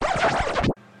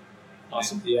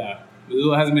Awesome. Yeah.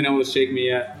 Missoula hasn't been able to shake me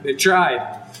yet. They've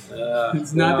tried.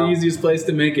 It's not the easiest place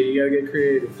to make it. You got to get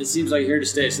creative. It seems like here to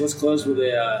stay. So let's close with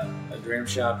a Dram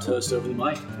Shop toast over the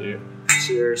mic. Yeah.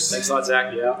 Cheers. Thanks a lot,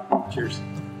 Zach. Yeah. Cheers.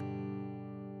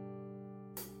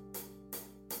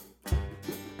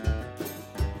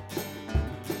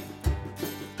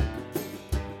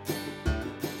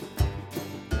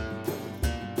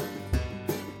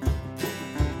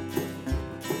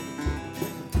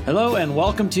 Hello and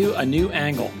welcome to A New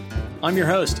Angle. I'm your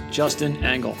host, Justin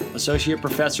Angle, Associate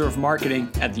Professor of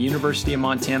Marketing at the University of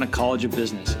Montana College of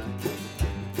Business.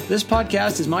 This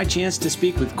podcast is my chance to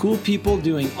speak with cool people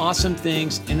doing awesome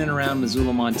things in and around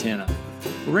Missoula, Montana.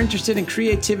 We're interested in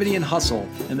creativity and hustle,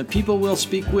 and the people we'll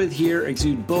speak with here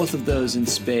exude both of those in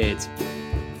spades.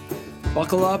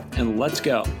 Buckle up and let's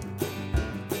go.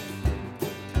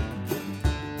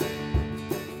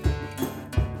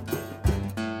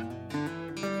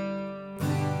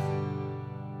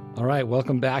 All right,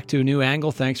 welcome back to A New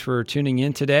Angle. Thanks for tuning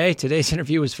in today. Today's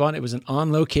interview was fun. It was an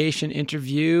on-location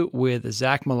interview with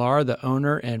Zach Millar, the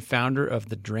owner and founder of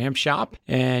the Dram Shop.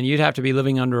 And you'd have to be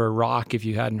living under a rock if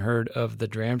you hadn't heard of the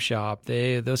Dram Shop.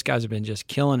 Those guys have been just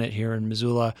killing it here in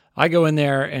Missoula. I go in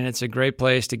there, and it's a great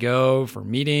place to go for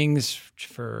meetings,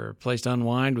 for a place to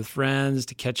unwind with friends,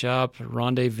 to catch up,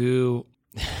 rendezvous.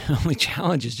 The only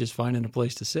challenge is just finding a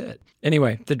place to sit.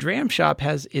 Anyway, the Dram Shop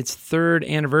has its third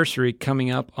anniversary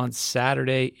coming up on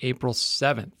Saturday, April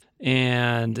 7th.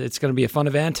 And it's going to be a fun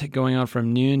event going on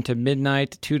from noon to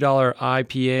midnight, $2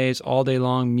 IPAs all day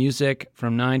long, music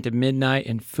from 9 to midnight,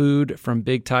 and food from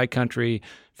Big Thai Country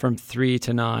from 3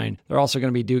 to 9. They're also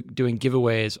going to be doing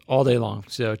giveaways all day long.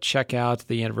 So check out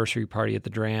the anniversary party at the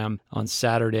Dram on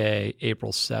Saturday,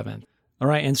 April 7th. All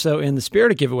right, and so in the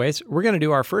spirit of giveaways, we're going to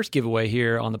do our first giveaway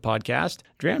here on the podcast.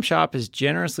 Dram Shop has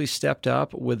generously stepped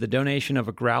up with the donation of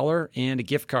a growler and a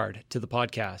gift card to the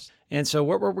podcast. And so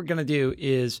what we're going to do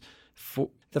is for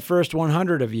the first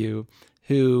 100 of you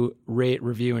who rate,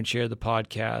 review, and share the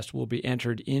podcast will be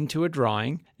entered into a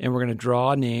drawing, and we're going to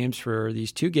draw names for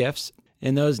these two gifts.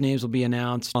 And those names will be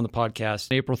announced on the podcast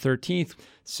April 13th.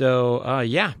 So,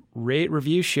 rate,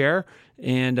 review, share,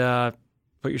 and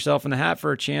put yourself in the hat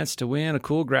for a chance to win a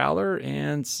cool growler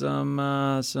and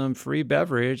some free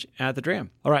beverage at the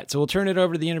Dram. All right, so we'll turn it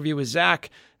over to the interview with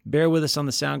Zach. Bear with us on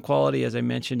the sound quality. As I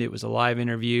mentioned, it was a live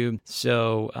interview,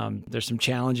 so there's some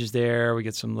challenges there. We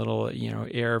get some little,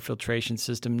 air filtration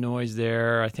system noise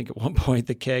there. I think at one point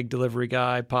the keg delivery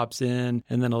guy pops in,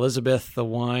 and then Elizabeth, the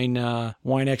wine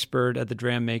expert at the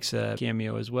Dram, makes a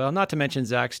cameo as well. Not to mention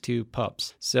Zach's two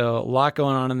pups. So a lot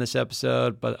going on in this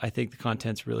episode, but I think the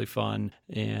content's really fun,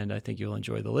 and I think you'll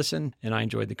enjoy the listen, and I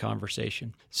enjoyed the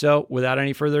conversation. So without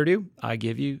any further ado, I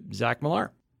give you Zach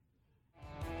Millar.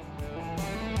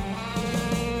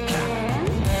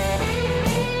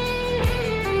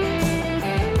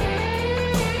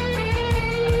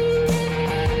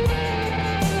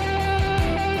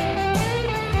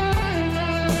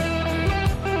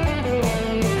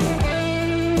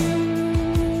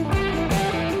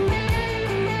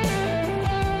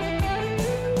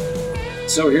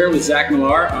 So we're here with Zach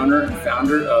Millar, owner and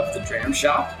founder of the Dram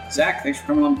Shop. Zach, thanks for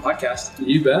coming on the podcast.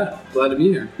 You bet. Glad to be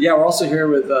here. Yeah, we're also here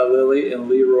with Lily and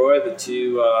Leroy, the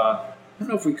two, I don't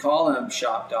know if we call them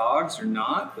shop dogs or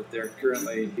not, but they're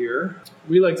currently here.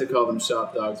 We like to call them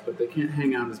shop dogs, but they can't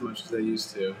hang out as much as they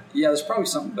used to. Yeah, there's probably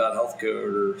something about health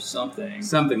code or something.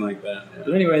 Something like that. Yeah.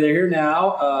 But anyway, they're here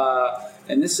now.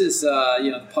 And this is,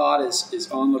 the pod is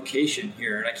on location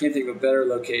here. And I can't think of a better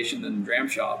location than the Dram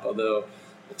Shop, although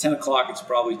at 10 o'clock, it's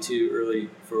probably too early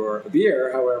for a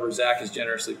beer. However, Zach has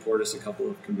generously poured us a couple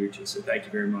of kombuchas, so thank you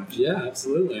very much. Yeah,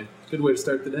 absolutely. Good way to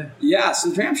start the day. Yeah, so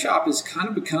the Dram Shop has kind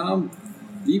of become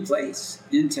the place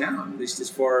in town, at least as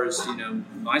far as,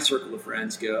 my circle of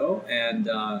friends go. And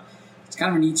it's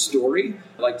kind of a neat story.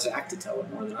 I'd like Zach to tell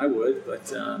it more than I would,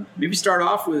 but maybe start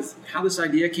off with how this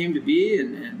idea came to be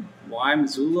and why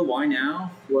Missoula, why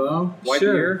now? Well, why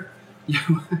sure.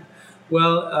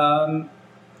 Well,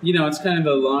 it's kind of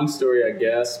a long story, I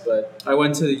guess, but I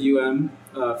went to the UM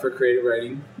for creative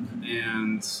writing,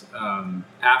 and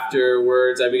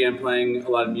afterwards I began playing a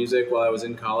lot of music while I was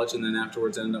in college, and then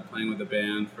afterwards I ended up playing with a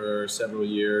band for several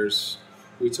years.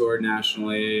 We toured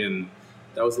nationally, and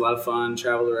that was a lot of fun,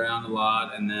 traveled around a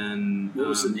lot, and then... What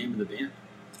was the name of the band?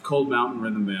 Cold Mountain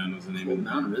Rhythm Band was the name of the band.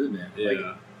 Cold Mountain Rhythm Band.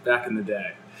 Yeah, back in the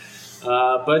day.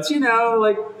 But,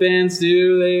 like bands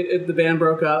do, the band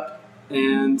broke up,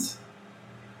 and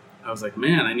I was like,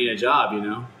 man, I need a job,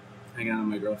 hanging out in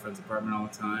my girlfriend's apartment all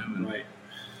the time. And right.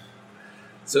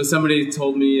 So somebody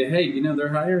told me, hey,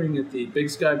 they're hiring at the Big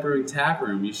Sky Brewing Tap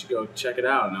Room. You should go check it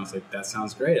out. And I was like, that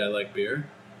sounds great. I like beer.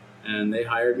 and they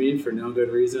hired me for no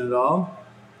good reason at all.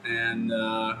 And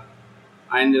I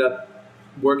ended up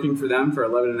working for them for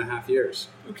 11 and a half years.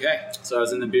 Okay. So I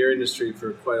was in the beer industry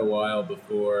for quite a while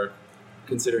before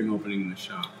considering opening the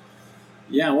shop.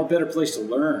 Yeah, what better place to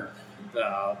learn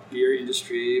about beer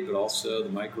industry, but also the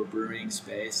microbrewing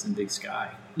space than Big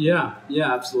Sky? Yeah,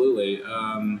 absolutely.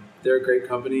 They're a great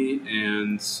company,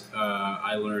 and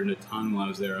I learned a ton while I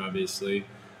was there, obviously.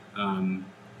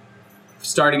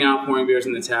 Starting out pouring beers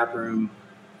in the tap room,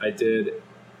 I did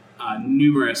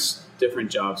numerous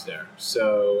different jobs there.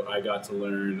 So I got to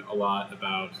learn a lot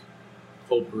about the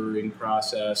whole brewing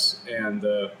process and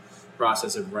the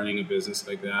process of running a business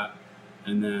like that.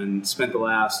 And then spent the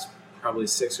last probably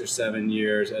 6 or 7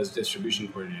 years as distribution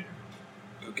coordinator.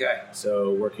 Okay.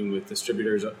 So working with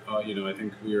distributors, I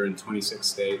think we were in 26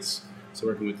 states. So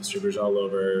working with distributors all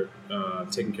over,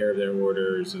 taking care of their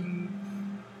orders and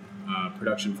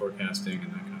production forecasting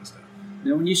and that kind of stuff.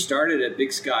 Now, when you started at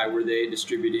Big Sky, were they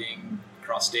distributing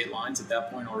across state lines at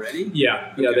that point already?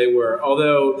 Yeah, they were.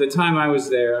 Although the time I was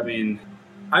there,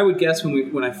 I would guess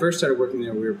when I first started working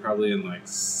there, we were probably in like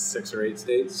 6 or 8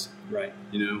 states. Right.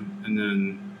 And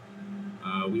then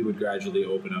we would gradually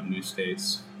open up new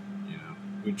states.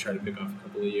 We'd try to pick off a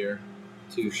couple a year,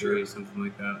 2, 3, something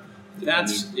like that.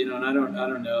 That's and I don't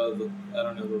know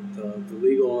the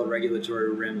legal and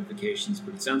regulatory ramifications,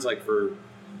 but it sounds like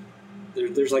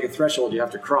there's like a threshold you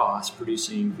have to cross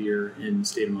producing beer in the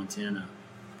state of Montana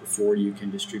before you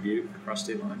can distribute across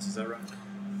state lines. Is that right?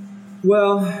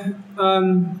 Well,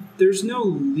 there's no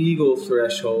legal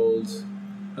threshold,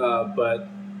 but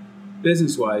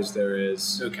business-wise there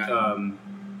is. Okay.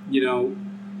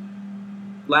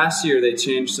 Last year they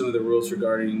changed some of the rules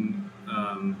regarding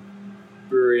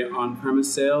brewery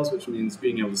on-premise sales, which means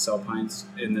being able to sell pints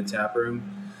in the tap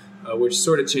room, which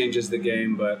sort of changes the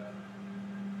game. But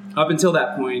up until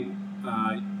that point,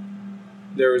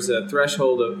 there was a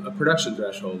production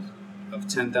threshold of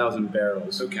 10,000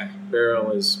 barrels. Okay.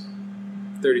 Barrel is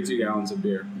 32 gallons of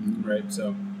beer, right?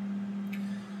 So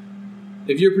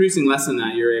if you're producing less than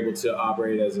that, you're able to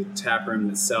operate as a tap room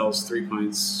that sells 3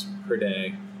 pints per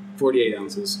day, 48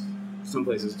 ounces. Some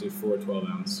places do 4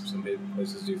 12-ounce. Some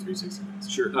places do 3 16-ounce.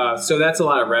 Sure. So that's a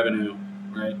lot of revenue,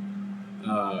 right?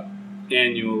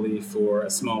 Annually for a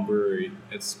small brewery.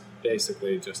 It's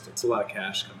basically it's a lot of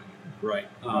cash coming in. Right.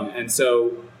 And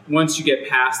so once you get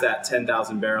past that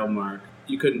 10,000 barrel mark,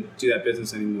 you couldn't do that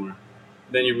business anymore.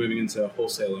 Then you're moving into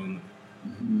wholesale only,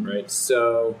 right?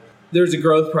 So there's a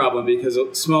growth problem because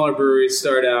smaller breweries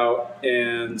start out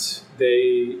and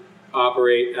they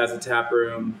operate as a tap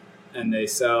room and they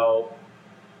sell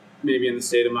maybe in the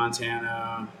state of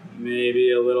Montana,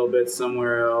 maybe a little bit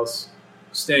somewhere else,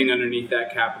 staying underneath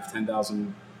that cap of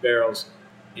 10,000 barrels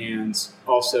and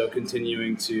also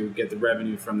continuing to get the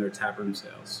revenue from their taproom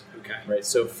sales. Okay. Right.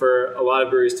 So for a lot of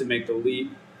breweries to make the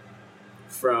leap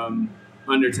from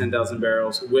under 10,000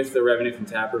 barrels with the revenue from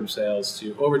taproom sales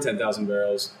to over 10,000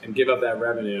 barrels and give up that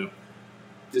revenue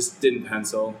just didn't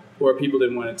pencil, or people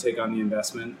didn't want to take on the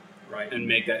investment and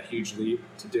make that huge leap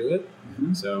to do it.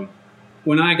 So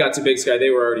when I got to Big Sky, they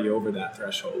were already over that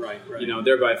threshold. Right.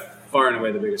 They're by far and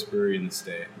away the biggest brewery in the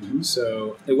state.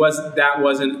 So that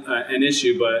wasn't an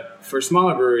issue, but for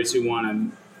smaller breweries who want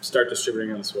to start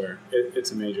distributing elsewhere,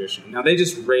 it's a major issue. Now they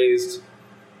just raised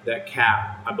that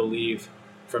cap, I believe,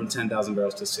 from 10,000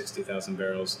 barrels to 60,000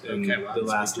 barrels in the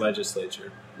last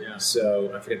legislature. Yeah.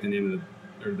 So I forget the name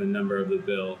of the number of the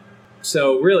bill.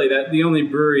 So really, the only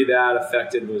brewery that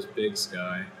affected was Big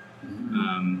Sky.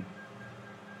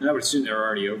 I would assume they're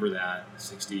already over that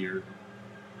 60 or.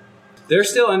 They're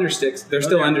still under 6. They're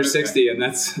still under 60, and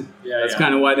that's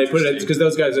kind of why they put it, because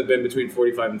those guys have been between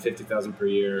 45 and 50,000 per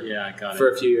year. Yeah, got it. For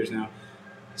a few years now.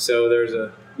 So there's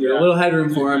a little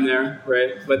headroom for them there,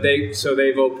 right? But they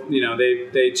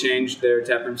changed their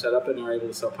taproom setup and are able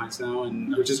to sell pints now,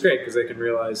 and which is great because they can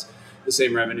realize the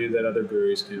same revenue that other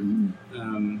breweries can.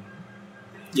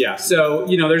 So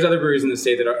there's other breweries in the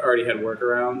state that already had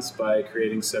workarounds by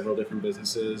creating several different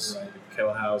businesses,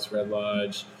 Kettle House, Red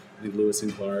Lodge, I think Lewis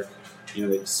and Clark.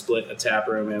 They split a tap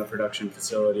room and a production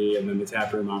facility, and then the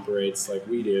tap room operates like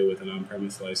we do with an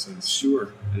on-premise license.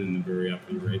 Sure. And then the brewery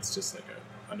operates just like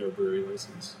under a brewery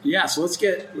license. Yeah, so let's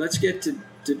get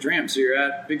to Dram. So you're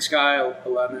at Big Sky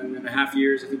 11 and a half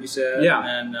years, I think you said. Yeah.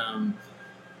 And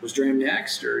was Dram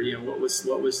next, or what was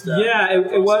that? Yeah,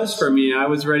 it was for me. I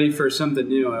was ready for something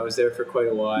new. I was there for quite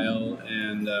a while,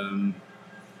 and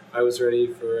I was ready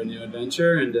for a new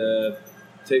adventure and to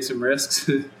take some risks.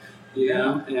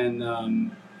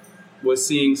 And was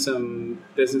seeing some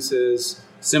businesses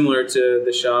similar to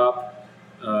the shop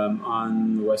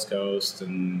on the West Coast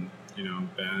and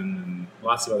Ben and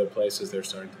lots of other places they're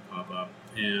starting to pop up.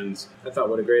 And I thought,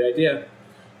 what a great idea.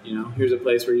 Here's a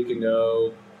place where you can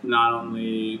go not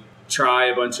only try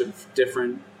a bunch of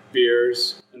different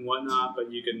beers and whatnot,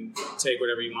 but you can take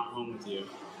whatever you want home with you.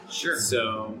 Sure.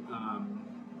 So,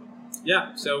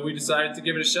 so we decided to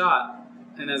give it a shot.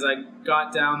 And as I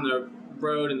got down the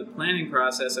road in the planning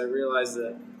process, I realized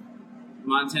that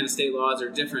Montana state laws are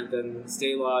different than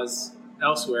state laws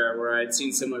elsewhere where I'd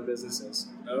seen similar businesses.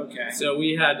 Okay. So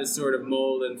we had to sort of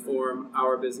mold and form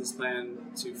our business plan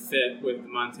to fit with the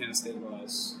Montana state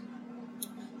laws.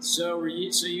 So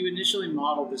you initially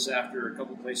modeled this after a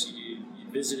couple places you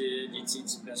visited, you'd seen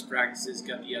some best practices,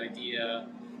 got the idea,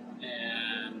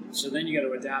 and so then you got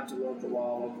to adapt to local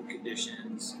law, local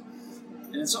conditions.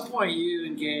 And at some point you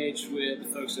engaged with the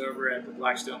folks over at the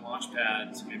Blackstone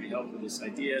Launchpad to maybe help with this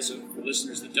idea. So for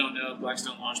listeners that don't know,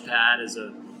 Blackstone Launchpad is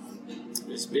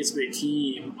basically a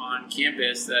team on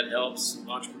campus that helps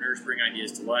entrepreneurs bring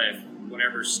ideas to life,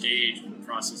 whatever stage of the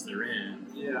process they're in.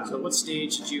 Yeah. So what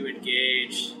stage did you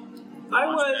engage?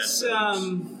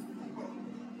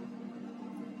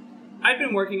 I've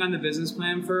been working on the business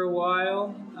plan for a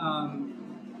while.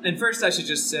 And first I should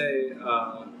just say,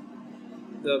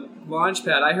 the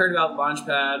Launchpad, I heard about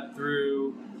Launchpad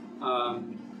through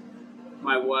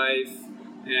my wife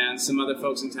and some other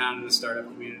folks in town in the startup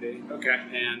community. Okay.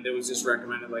 And it was just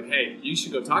recommended, like, hey, you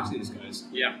should go talk to these guys.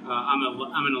 Yeah.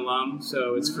 I'm an alum,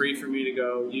 so it's free for me to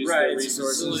go use their resources. It's a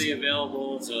facility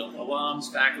available to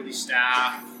alums, faculty,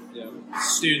 staff,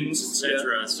 students,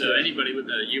 etc. So anybody with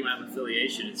a UM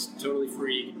affiliation, it's totally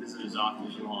free. You can visit as often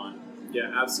as you want.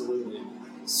 Yeah, absolutely.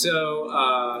 So,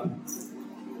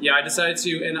 I decided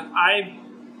to, and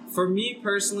for me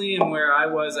personally and where I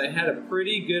was, I had a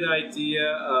pretty good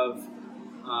idea of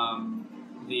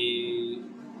the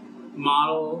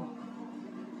model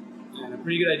and a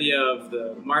pretty good idea of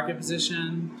the market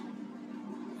position,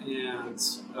 and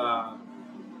I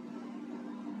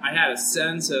had a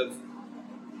sense of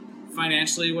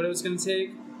financially what it was going to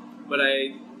take, but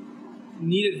I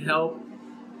needed help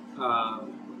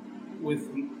with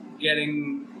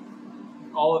getting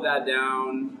all of that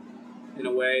down in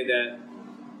a way that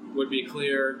would be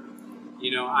clear.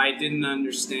 I didn't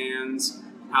understand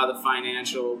how the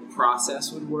financial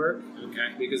process would work.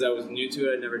 Okay. Because I was new to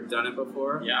it. I'd never done it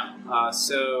before. Yeah.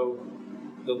 So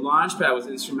the Launchpad was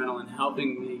instrumental in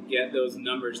helping me get those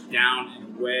numbers down in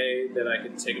a way that I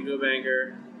could take them to a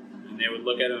banker and they would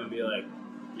look at them and be like,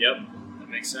 yep. That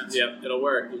makes sense. Yep, it'll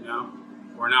work,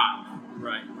 or not.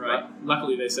 Right. But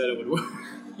luckily they said it would work.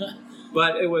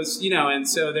 But it was, and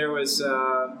so there was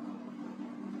a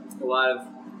lot of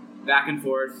back and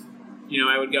forth.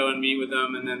 I would go and meet with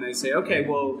them, and then they say, okay,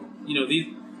 well,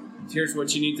 here's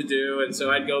what you need to do. And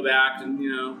so I'd go back and,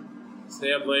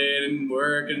 stay up late and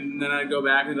work, and then I'd go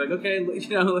back and be like, okay,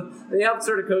 they helped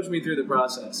sort of coach me through the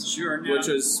process. Sure. Which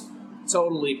was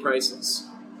totally priceless.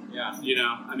 Yeah.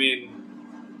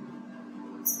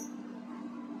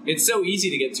 It's so easy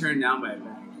to get turned down by a bank.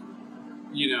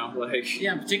 Yeah,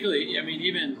 particularly,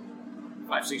 even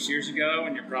 5-6 years ago,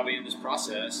 when you're probably in this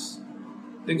process,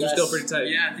 things are still pretty tight.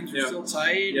 Yeah, things are still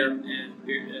tight, yeah. and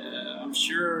I'm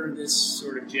sure this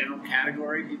sort of general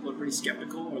category, people are pretty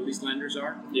skeptical, or at least lenders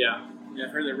are. Yeah.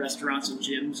 I've heard that restaurants and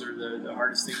gyms are the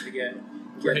hardest thing to get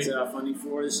funding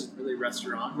for. This is really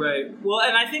restaurant. Right. Well,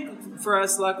 and I think for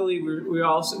us, luckily, we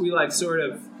like sort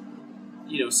of,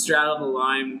 straddle the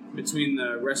line between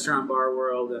the restaurant bar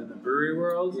world and the brewery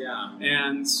world. Yeah.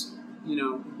 And,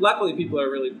 luckily people are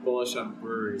really bullish on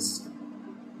breweries.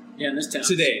 Yeah, in this town.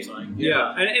 Today. And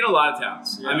in a lot of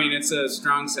towns. Yeah. It's a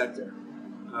strong sector.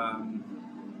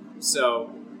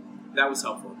 So that was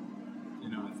helpful,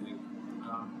 I think.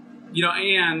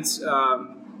 And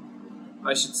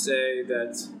I should say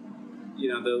that,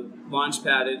 the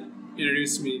Launchpad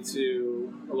introduced me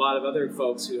to a lot of other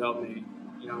folks who helped me.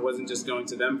 It wasn't just going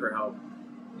to them for help.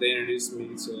 They introduced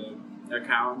me to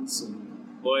accountants and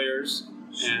lawyers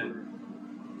and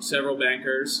several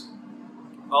bankers,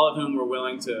 all of whom were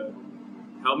willing to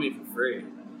help me for free.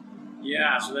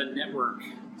 Yeah, so that network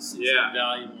is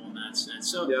valuable in that sense.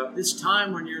 So this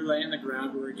time when you're laying the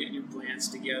groundwork, getting your plans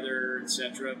together,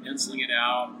 etc., penciling it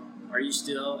out, are you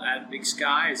still at Big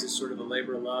Sky? Is this sort of a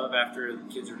labor of love after the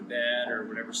kids are to bed or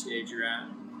whatever stage you're at?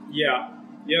 Yeah.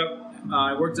 Yep.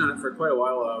 I worked on it for quite a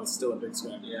while while I was still at Big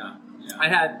Sky. Yeah. I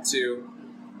had to.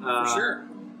 For sure.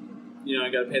 I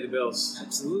got to pay the bills.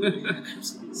 Absolutely.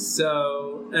 Absolutely.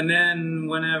 So, and then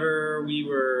whenever we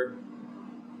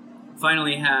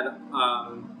finally had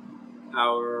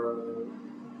our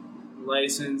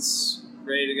license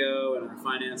ready to go and our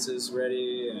finances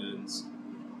ready and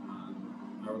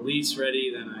our lease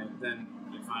ready, then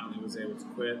I finally was able to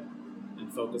quit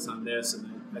and focus on this.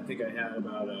 And I think I had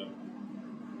about it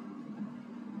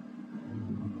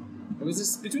was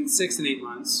just between 6 and 8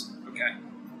 months. Okay.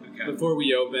 Before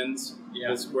we opened.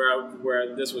 Yeah.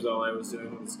 Where this was all I was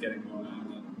doing was getting going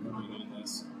on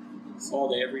this. All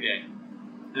day, every day.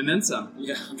 And then some.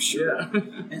 Yeah, I'm sure. Yeah.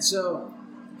 And so,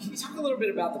 can you talk a little bit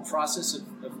about the process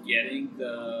of getting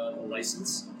the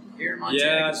license here in Montana?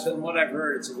 Yeah. 'Cause from what I've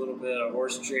heard, it's a little bit of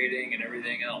horse trading and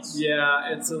everything else.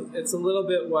 Yeah, it's a little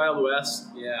bit Wild West.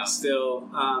 Yeah. Still,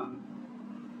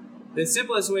 the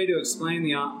simplest way to explain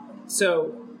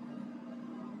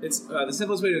it's the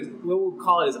simplest way to what we'll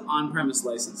call it is on-premise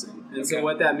licensing. And so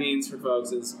what that means for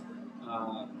folks is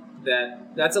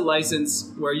that's a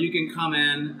license where you can come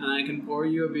in and I can pour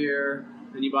you a beer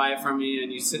and you buy it from me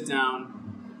and you sit down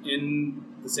in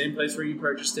the same place where you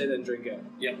purchased it and drink it.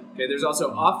 Yep. Okay. There's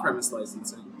also off-premise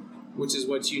licensing, which is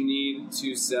what you need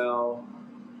to sell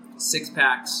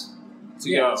 6-packs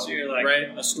to go. So you're like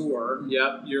right? a store.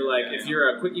 Yep. You're like if you're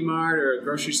a Quickie Mart or a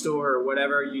grocery store or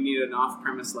whatever, you need an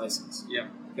off-premise license. Yep.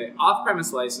 Okay.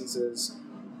 Off-premise licenses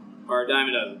are a dime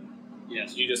a dozen.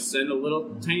 Yes. You just send a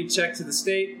little tiny check to the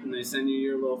state, and they send you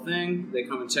your little thing. They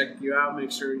come and check you out,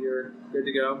 make sure you're good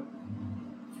to go.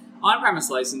 On-premise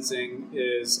licensing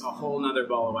is a whole nother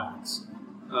ball of wax.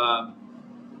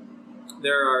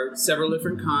 There are several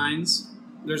different kinds.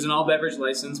 There's an all-beverage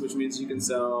license, which means you can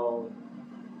sell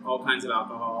all kinds of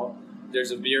alcohol.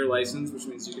 There's a beer license, which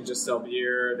means you can just sell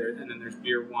beer, and then there's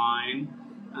beer wine.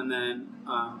 And then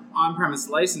on-premise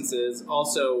licenses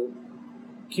also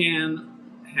can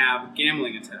have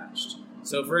gambling attached.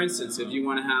 So, for instance, if you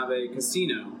want to have a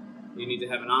casino, you need to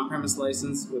have an on-premise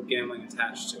license with gambling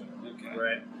attached to it. Okay.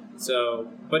 Right? So,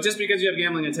 but just because you have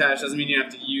gambling attached doesn't mean you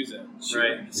have to use it. Sure.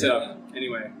 Right? Yeah. So,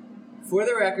 anyway, for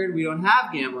the record, we don't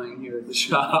have gambling here at the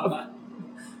shop.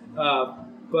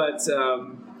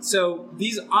 So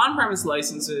these on-premise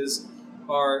licenses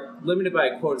are limited by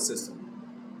a quota system.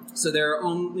 So there are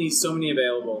only so many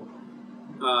available,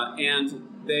 and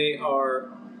they are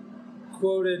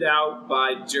quoted out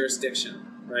by jurisdiction,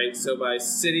 right? So by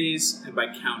cities and by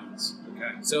counties.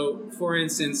 Okay. So, for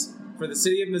instance, for the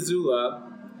city of Missoula,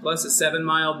 plus a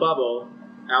 7-mile bubble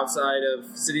outside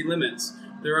of city limits,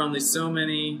 there are only so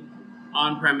many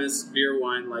on-premise beer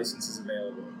wine licenses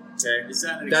available. Okay, Is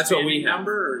that an That's what we expanding have.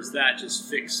 number, or is that just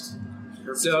fixed?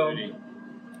 So Perpetuity?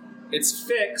 it's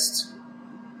fixed,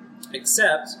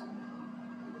 except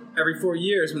every 4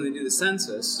 years when they do the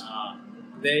census,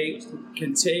 they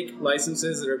can take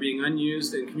licenses that are being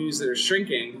unused in communities that are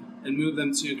shrinking and move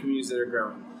them to communities that are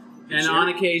growing. And Sure. on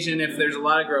occasion, if there's a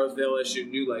lot of growth, they'll issue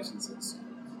new licenses.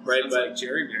 Right? Sounds like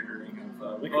gerrymandering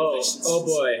of liquor licenses. Oh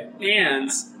boy.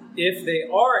 And if they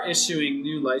are issuing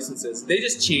new licenses, they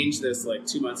just changed this like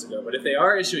 2 months ago, but if they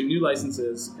are issuing new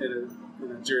licenses in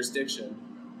a jurisdiction,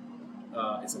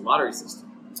 it's a lottery system.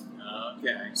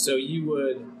 Okay. So you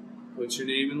would put your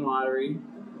name in the lottery.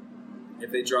 If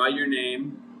they draw your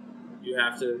name, you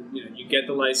have to, you get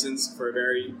the license for a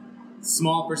very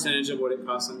small percentage of what it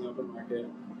costs on the open market.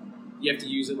 You have to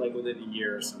use it like within a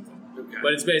year or something. Okay.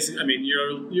 But it's basically,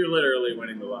 you're literally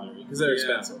winning the lottery because they're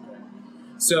expensive. Right?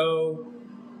 So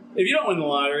if you don't win the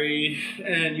lottery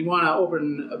and you want to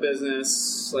open a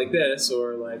business like this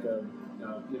or like a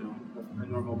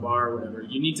normal bar or whatever,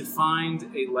 you need to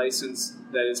find a license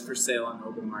that is for sale on the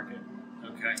open market.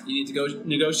 Okay. You need to go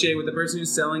negotiate with the person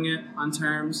who's selling it on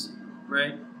terms,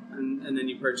 right? And then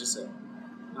you purchase it.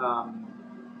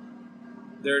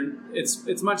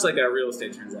 It's much like a real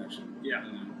estate transaction. Yeah.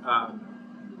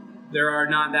 There are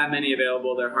not that many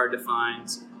available. They're hard to find.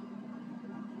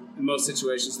 In most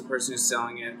situations, the person who's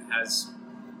selling it has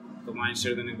the lion's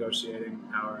share of the negotiating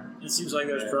power. It seems like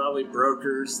there's probably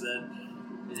brokers that.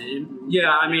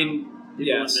 Yeah, I mean, people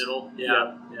yes. in the middle.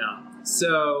 Yeah. Yeah.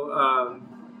 So,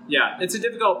 it's a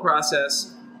difficult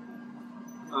process.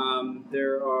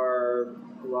 There are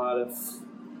a lot of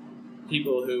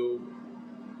people who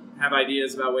have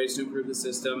ideas about ways to improve the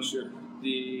system. Sure.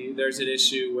 There's an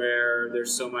issue where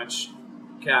there's so much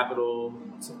capital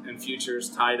and futures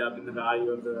tied up in the value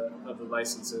of the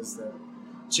licenses that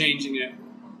changing it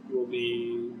will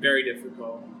be very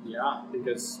difficult. Yeah.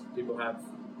 Because people have,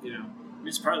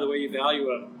 It's part of the way you value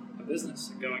a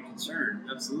business, a going concern.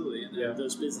 Absolutely. And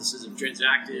those businesses have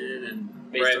transacted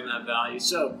and based on that value.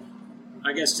 So,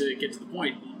 I guess to get to the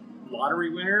point, lottery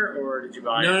winner, or did you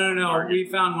buy No. We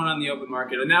found one on the open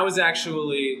market. And that was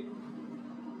actually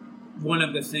one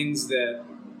of the things that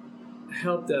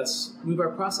helped us move our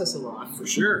process along. For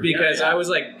sure. Because I was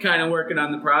like kind of working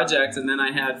on the project, and then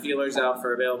I had feelers out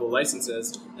for available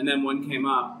licenses, and then one came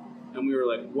up, and we were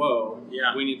like, whoa,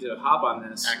 Yeah. we need to hop on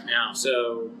this. Act now.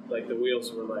 So like the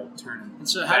wheels were like turning. And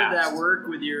so how did that work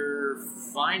with your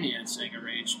financing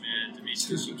arrangement? I mean,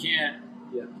 because you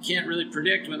can't really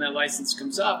predict when that license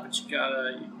comes up, but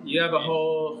you have a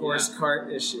whole horse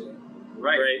cart issue.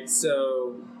 Right.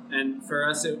 So, and for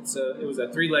us, it was a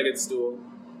 3-legged stool.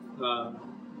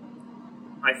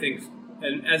 I think,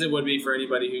 and as it would be for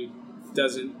anybody who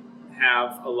doesn't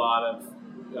have a lot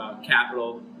of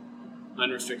capital,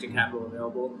 unrestricted capital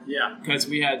available. Yeah. Because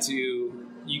we had to,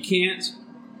 you can't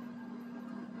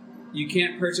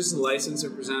purchase a license or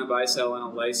present a buy-sell on a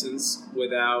license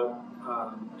without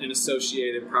an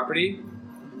associated property.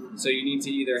 So you need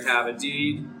to either have a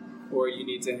deed or you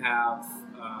need to have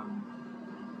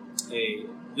a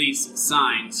lease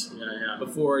signed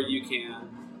before you can.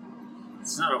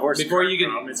 It's not a horse and cart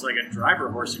problem. It's like a driver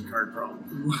horse and cart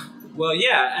problem. Well,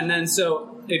 yeah, and then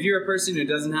so if you're a person who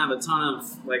doesn't have a ton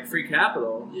of like free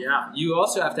capital, you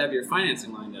also have to have your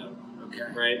financing lined up. Okay.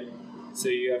 Right? So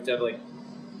you have to have like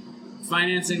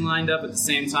financing lined up at the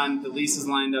same time, the lease is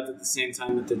lined up at the same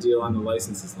time that the deal on the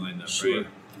license is lined up. Sure. Right?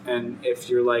 And if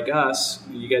you're like us,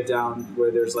 you get down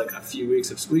where there's like a few weeks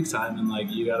of squeak time and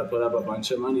like you got to put up a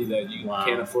bunch of money that you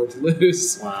can't afford to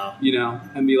lose. Wow. You know,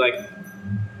 and be like,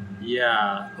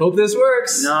 hope this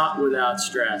works. Not without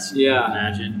stress. Yeah. I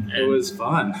imagine. And it was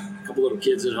fun. A couple little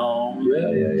kids at home. Yeah.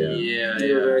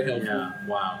 They were very helpful. Yeah.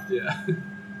 Wow. Yeah.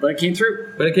 But it came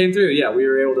through. Yeah. We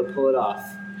were able to pull it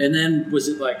off. And then was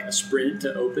it like a sprint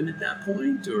to open at that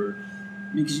point? Or,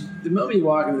 I mean, because the moment you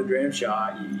walk into the Dram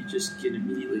shop, you just can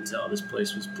immediately tell this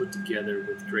place was put together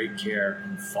with great care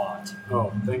and thought.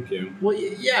 Oh, thank you. Well,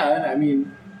 yeah. I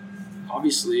mean,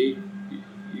 obviously,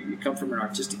 you come from an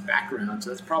artistic background,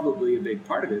 so that's probably a big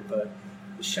part of it. But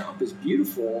the shop is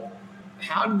beautiful.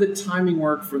 How did the timing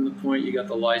work from the point you got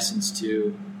the license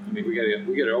to? I mean, we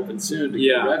got to open soon to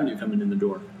get revenue coming in the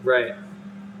door. Right.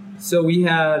 So we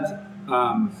had,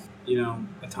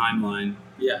 a timeline.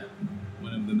 Yeah.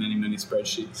 One of the many, many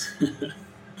spreadsheets.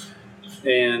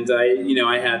 And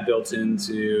I had built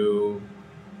into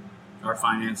our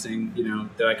financing,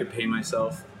 that I could pay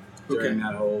myself during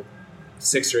that whole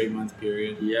 6 or 8 month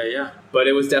period. Yeah. But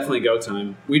it was definitely go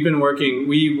time.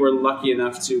 We were lucky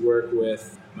enough to work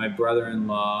with my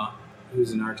brother-in-law,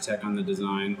 who's an architect on the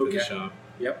design for the shop.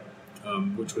 Yep.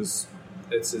 Which was,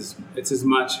 it's as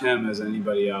much him as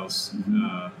anybody else,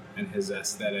 and his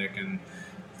aesthetic and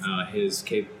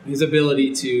his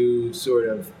ability to sort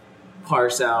of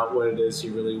parse out what it is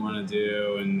you really want to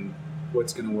do and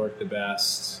what's going to work the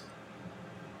best.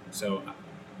 So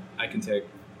I can take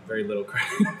very little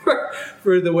credit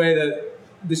for the way that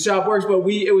the shop works, but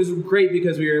it was great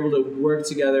because we were able to work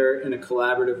together in a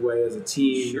collaborative way as a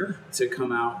team to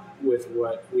come out with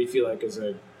what we feel like is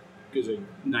a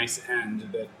nice end.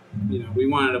 That we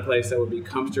wanted a place that would be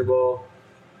comfortable,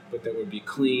 but that would be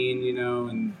clean,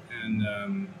 and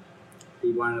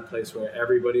we wanted a place where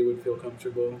everybody would feel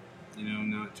comfortable,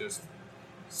 not just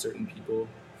certain people.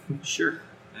 Sure.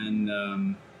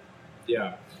 And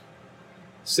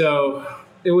so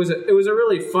it was a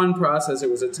really fun process. It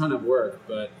was a ton of work,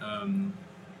 but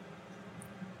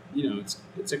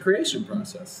it's a creation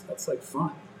process. That's like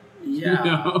fun.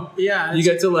 Yeah. Yeah. You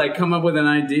get to like come up with an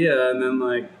idea and then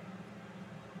like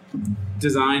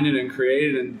design it and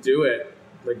create it and do it,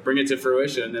 like bring it to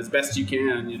fruition as best you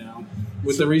can,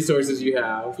 with the resources you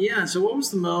have. Yeah. So what was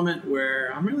the moment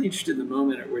where, I'm really interested in the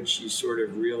moment at which you sort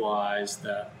of realized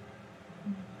that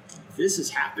this is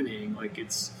happening. Like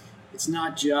it's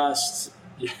not just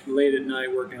late at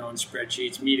night working on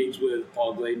spreadsheets, meetings with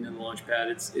Paul Gladen in the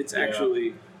Launchpad. It's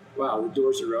actually, wow, the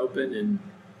doors are open and.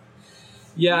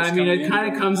 Yeah, I mean, it kind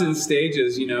of comes in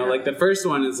stages, like the first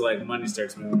one is like money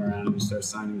starts moving around and you start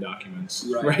signing documents,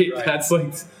 right? That's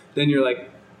like, then you're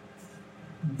like,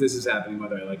 this is happening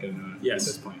whether I like it or not at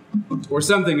this point. Or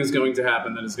something is going to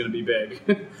happen that is going to be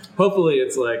big. Hopefully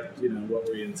it's like, what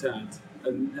we intend.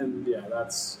 And yeah,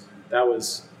 that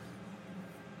was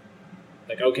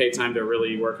like, okay, time to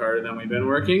really work harder than we've been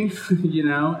working,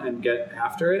 and get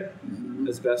after it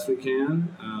as best we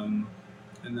can.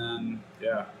 And then,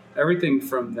 everything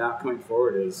from that point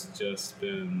forward has just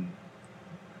been,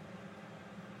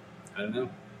 I don't know,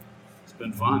 it's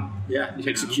been fun. Yeah,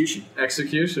 execution.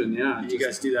 Execution, yeah. You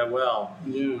guys do that well.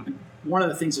 Yeah. One of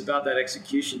the things about that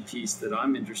execution piece that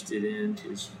I'm interested in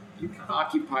is you kind of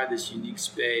occupy this unique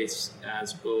space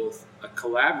as both a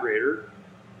collaborator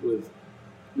with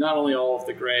not only all of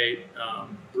the great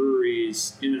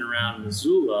breweries in and around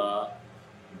Missoula,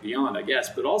 beyond, I guess,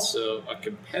 but also a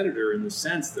competitor in the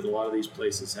sense that a lot of these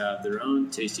places have their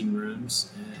own tasting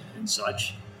rooms and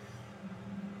such.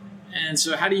 And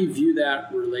so how do you view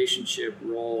that relationship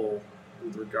role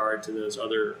with regard to those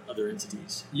other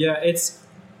entities? Yeah, it's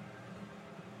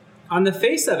on the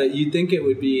face of it, you'd think it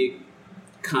would be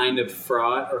kind of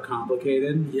fraught or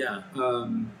complicated. Yeah.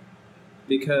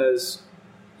 Because,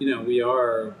 we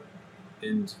are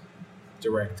in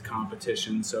direct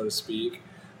competition, so to speak.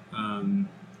 And,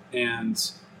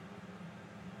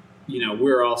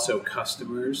 we're also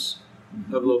customers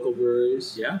of local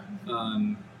breweries. Yeah.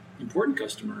 Important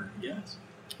customer, yes.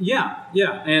 Yeah.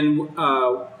 And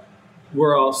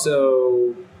we're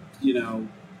also,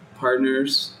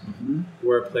 partners. Mm-hmm.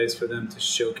 We're a place for them to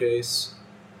showcase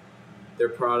their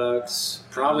products.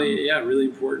 Probably, really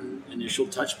important initial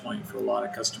touch point for a lot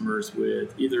of customers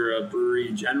with either a brewery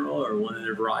in general or one of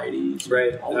their varieties.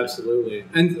 Right, absolutely.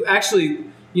 And actually,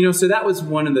 so that was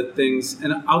one of the things,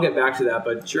 and I'll get back to that,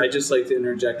 but sure. I'd just like to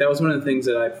interject. That was one of the things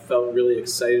that I felt really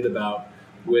excited about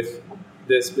with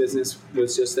this business,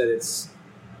 was just that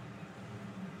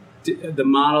the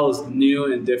model is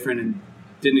new and different and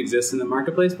didn't exist in the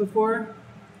marketplace before.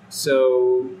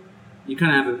 So you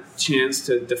kind of have a chance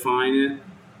to define it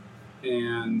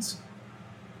and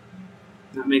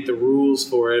not make the rules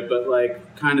for it, but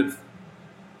like kind of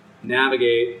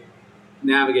navigate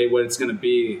what it's going to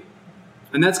be.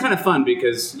 And that's kind of fun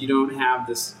because you don't have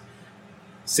this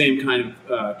same kind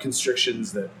of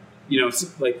constrictions that,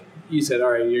 like you said,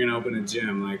 all right, you're going to open a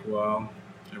gym. Like, well,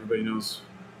 everybody knows,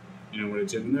 what a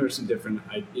gym, and there are some different,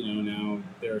 now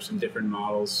there are some different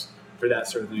models for that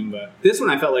sort of thing. But this one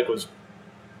I felt like was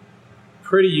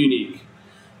pretty unique.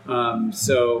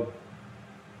 So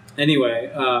anyway,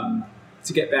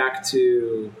 to get back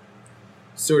to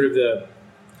sort of the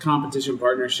competition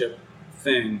partnership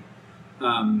thing,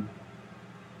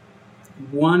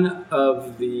 one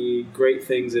of the great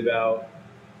things about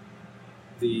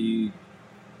the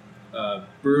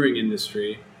brewing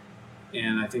industry,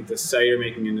 and I think the cider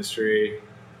making industry,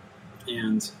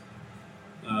 and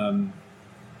I'm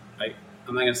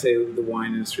not going to say the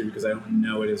wine industry because I don't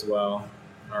know it as well.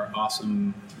 Our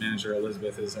awesome manager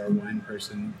Elizabeth is our wine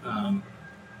person.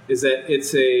 Is that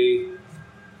it's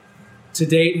to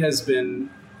date has been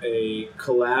a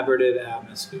collaborative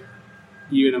atmosphere,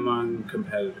 even among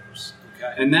competitors.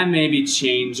 Okay. And that may be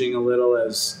changing a little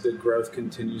as the growth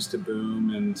continues to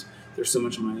boom and there's so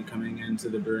much money coming into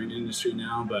the brewing industry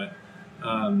now. But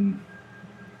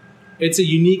it's a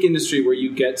unique industry where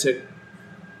you get to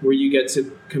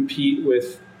compete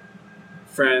with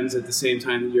friends at the same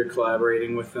time that you're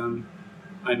collaborating with them.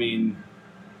 I mean,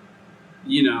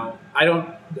 I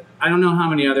don't know how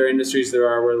many other industries there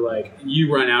are where like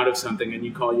you run out of something and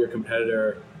you call your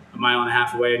competitor a mile and a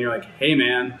half away and you're like, hey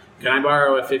man, can I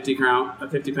borrow a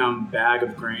 50-pound bag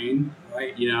of grain?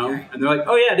 Right. Okay. And they're like,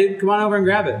 oh yeah, dude, come on over and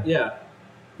grab it. Yeah.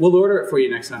 We'll order it for you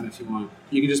next time if you want.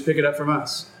 You can just pick it up from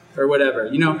us or whatever,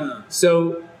 Yeah.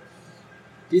 So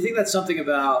do you think that's something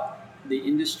about the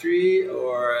industry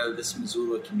or this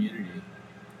Missoula community?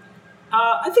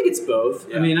 I think it's both.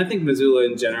 Yeah. I mean, I think Missoula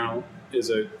in general is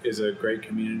a great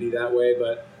community that way,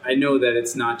 but I know that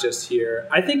it's not just here.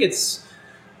 I think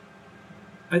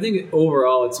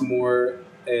overall it's more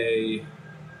a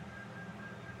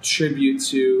tribute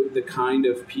to the kind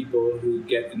of people who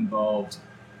get involved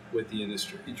with the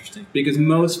industry. Interesting. Because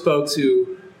most folks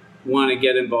who want to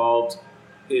get involved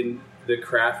in the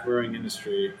craft brewing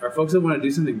industry are folks that want to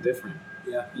do something different.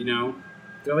 Yeah.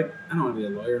 They're like, I don't want to be a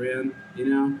lawyer, man.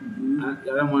 Mm-hmm.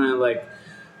 I don't want to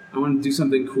I want to do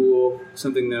something cool,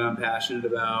 something that I'm passionate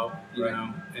about, you Right.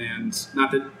 know, and not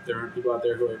that there aren't people out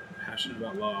there who are passionate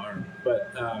about law,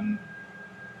 but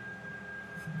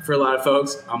for a lot of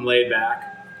folks, I'm laid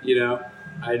back,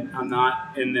 I'm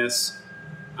not in this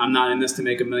to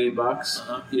make $1 million,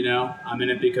 Uh-huh. I'm in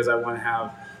it because I want to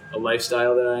have a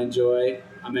lifestyle that I enjoy.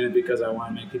 I'm in it because I want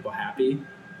to make people happy.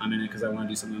 I'm in it because I want to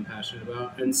do something I'm passionate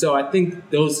about. And so I think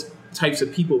those types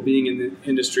of people being in the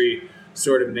industry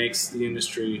sort of makes the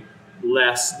industry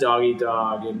less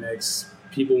dog-eat-dog. It makes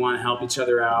people want to help each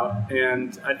other out.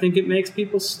 And I think it makes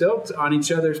people stoked on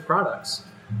each other's products.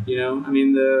 I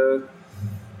mean, the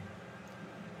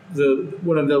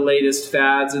one of the latest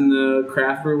fads in the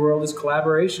craft brew world is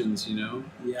collaborations,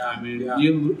 Yeah. I mean, yeah.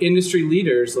 you industry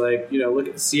leaders look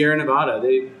at Sierra Nevada.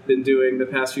 They've been doing the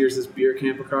past few years this beer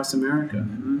camp across America.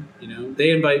 Mm-hmm.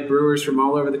 They invite brewers from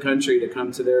all over the country to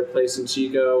come to their place in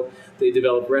Chico. They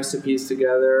develop recipes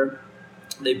together.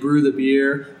 They brew the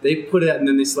beer. They put it out, and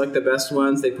then they select the best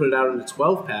ones. They put it out in a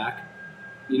 12-pack,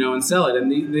 and sell it. And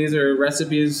these are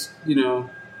recipes,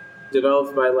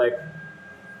 developed by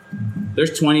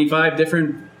there's 25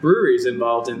 different breweries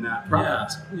involved in that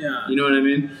product. Yeah. You know what I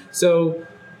mean? So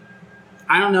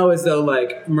I don't know as though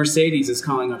like Mercedes is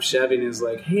calling up Chevy and is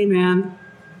like, hey man,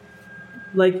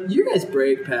 like your guys'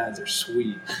 brake pads are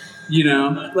sweet. You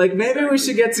know, like maybe we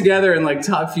should get together and like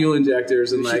talk fuel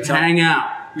injectors and like hang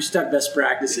out. We should talk best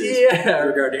practices with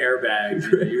regard to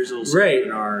airbags. Yours a little right.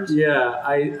 than ours.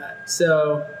 Yeah,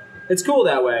 so it's cool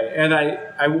that way, and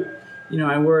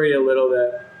I worry a little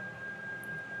that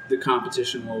the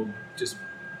competition will just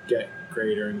get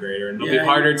greater and greater, and it'll be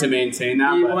harder to maintain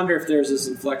that. You wonder if there's this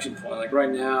inflection point. Like right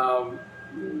now,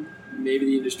 maybe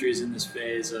the industry is in this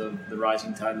phase of the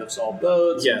rising tide lifts all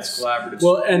boats. Yes, and collaborative.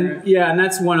 Well, and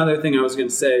that's one other thing I was going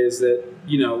to say is that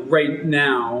right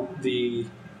now the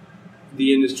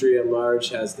industry at large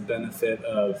has the benefit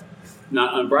of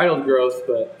not unbridled growth,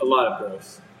 but a lot of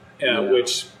growth,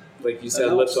 which, like you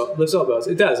said, lifts all boats.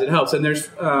 It does. It helps, and there's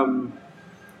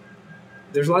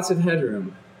lots of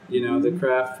headroom. The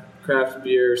craft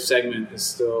beer segment is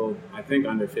still, I think,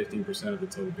 under 15% of the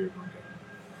total beer market.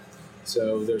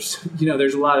 So there's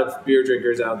a lot of beer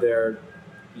drinkers out there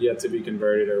yet to be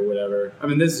converted or whatever. I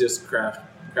mean, this is just craft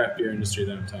beer industry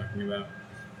that I'm talking about,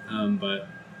 but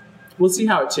we'll see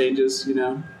how it changes.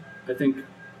 I think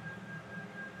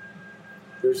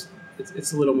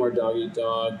it's a little more dog eat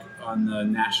dog on the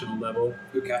national level.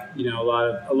 Okay.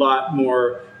 A lot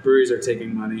more breweries are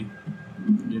taking money.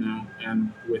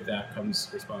 And with that comes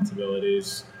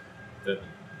responsibilities that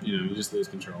you just lose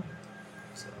control.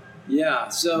 So. Yeah.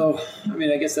 So I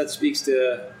mean, I guess that speaks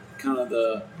to kind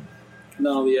of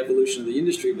not only the evolution of the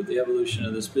industry, but the evolution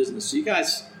of this business. So you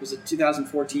guys, was it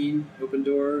 2014 open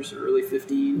doors, or early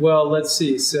 15? Well, let's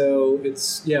see. So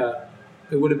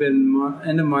it would have been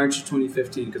end of March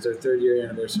 2015 because our 3rd year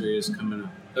anniversary is coming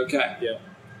up. Okay. Yeah.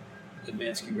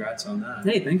 Advance congrats on that.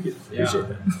 Hey, thank you. Appreciate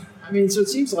that. I mean, so it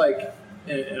seems like,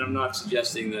 and I'm not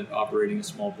suggesting that operating a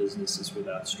small business is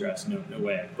without stress. No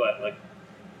way. But like,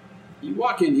 you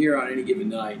walk in here on any given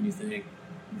night and you think,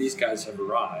 these guys have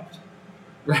arrived.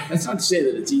 Right. That's not to say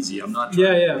that it's easy. I'm not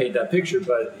trying to paint that picture,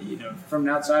 but from an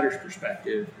outsider's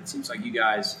perspective, it seems like you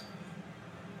guys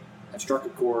have struck a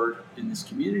chord in this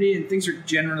community, and things are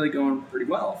generally going pretty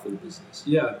well for the business.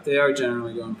 Yeah, they are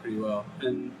generally going pretty well,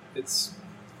 and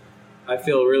I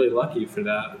feel really lucky for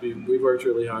that. I mean, we've worked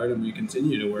really hard, and we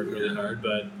continue to work really hard.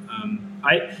 But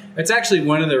it's actually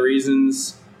one of the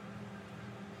reasons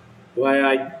why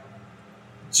I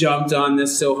jumped on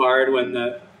this so hard when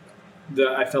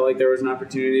I felt like there was an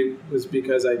opportunity, was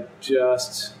because I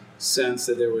just sensed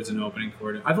that there was an opening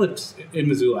for it. I've lived in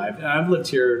Missoula. I've lived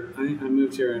here. I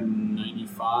moved here in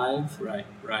 '95. Right.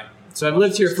 So I've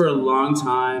lived here for a long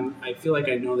time. I feel like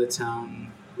I know the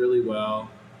town really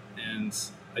well, and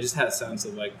I just had a sense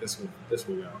of like this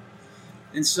will go.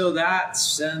 And so that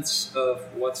sense of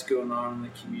what's going on in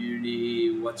the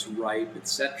community, what's ripe,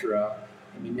 etc.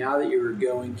 I mean, now that you're a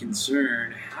going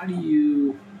concern, how do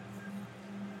you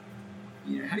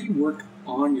work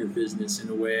on your business in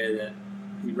a way that,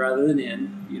 rather than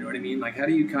in, you know what I mean? Like, how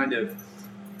do you kind of,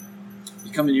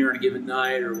 you come in here on a given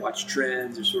night or watch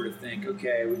trends or sort of think,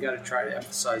 okay, we got to try to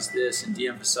emphasize this and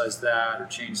de-emphasize that or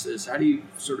change this. How do you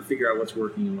sort of figure out what's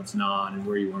working and what's not and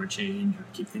where you want to change or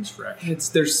keep things fresh?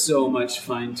 There's so much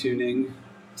fine-tuning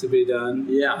to be done.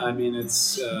 Yeah. I mean,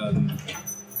 it's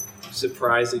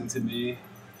surprising to me.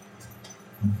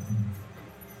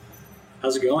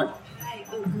 How's it going? Hi.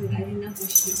 Oh, good. I didn't know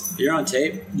if You're on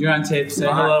tape. You're on tape. Say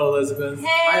hello, Elizabeth. Hey.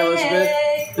 Hi,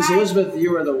 Elizabeth. Is Hi. Elizabeth,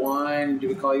 you are the wine, do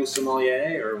we call you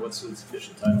sommelier, or what's its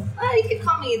official title? Well, you could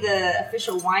call me the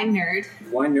official wine nerd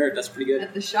Wine nerd, that's pretty good.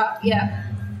 at the shop. Yeah.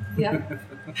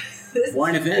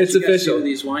 Wine events. It's official.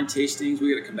 These wine tastings,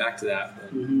 we got to come back to that.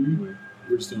 But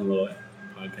We're just doing a little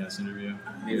podcast interview.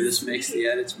 maybe this makes the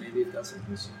edits, maybe it doesn't.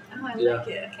 Oh, I like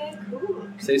it. Okay, cool.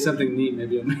 Say something neat,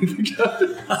 maybe I'll make the cut.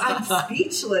 I'm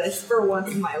speechless for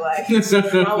once in my life.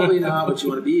 Probably not what you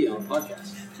want to be on a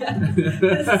podcast.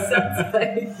 This sounds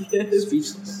like it.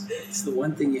 Speechless. It's the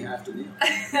one thing you have to do.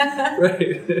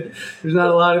 Right. There's not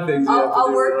a lot of things you have to I'll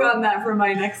do work well. on that for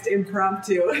my next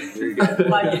impromptu. There you go.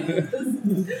 Like,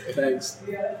 Thanks.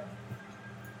 yeah.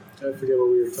 I forget what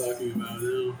we were talking about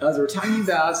now. As we're talking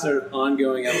about sort of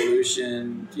ongoing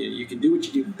evolution, you can do what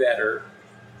you do better.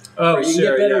 Oh, Right? You can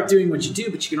sure, get better yeah. at doing what you do,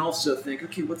 but you can also think,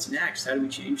 okay, what's next? How do we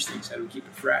change things? How do we keep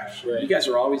it fresh? Right. You guys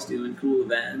are always doing cool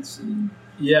events and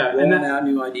Yeah, and rolling out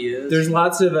new ideas. there's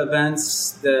lots of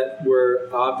events that were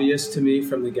obvious to me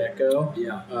from the get-go.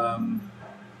 Yeah.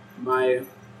 My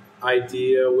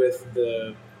idea with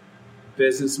the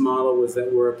business model was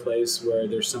that we're a place where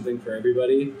there's something for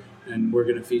everybody, and we're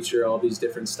going to feature all these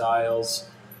different styles,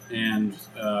 and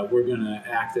we're going to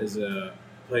act as a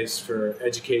place for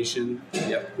education.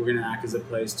 Yep. We're going to act as a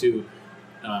place to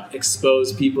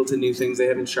expose people to new things they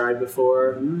haven't tried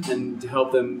before, and to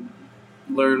help them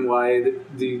learn why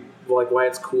why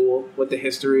it's cool, what the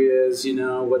history is,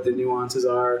 what the nuances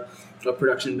are of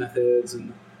production methods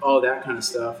and all that kind of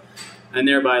stuff, and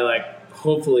thereby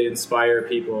hopefully inspire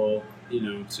people,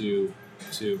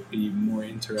 to be more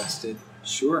interested.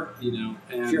 Sure.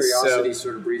 And curiosity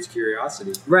sort of breeds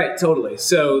curiosity. Right, totally.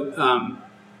 So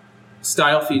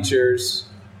style features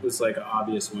was an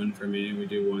obvious one for me. We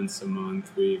do once a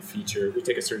month. We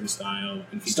take a certain style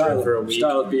and feature it for a week.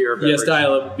 Style of beer. Yeah,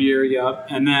 style of beer, yep.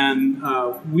 And then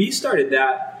we started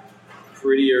that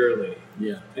pretty early.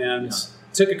 Yeah. And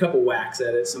took a couple whacks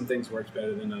at it. Some things worked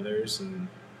better than others. And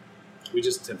we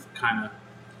just have kind of...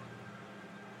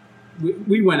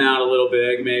 We went out a little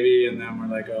big, maybe, and then we're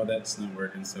like, oh, that's not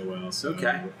working so well. So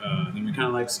okay. Then we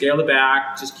kind of scaled it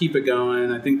back, just keep it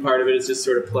going. I think part of it is just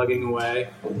sort of plugging away.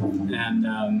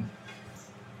 And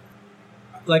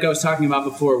like I was talking about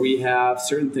before, we have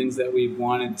certain things that we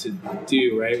wanted to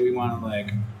do, right? We want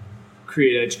to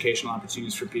create educational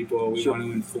opportunities for people. We want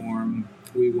to inform.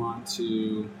 We want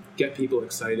to get people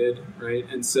excited, right?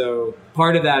 And so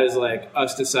part of that is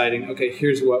us deciding, okay,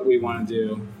 here's what we want to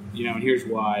do. And here's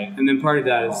why. And then part of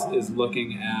that is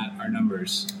looking at our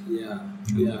numbers. Yeah.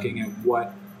 Looking at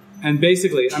what, and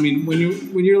basically, when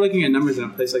you're looking at numbers in a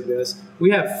place like this,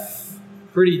 we have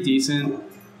pretty decent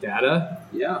data.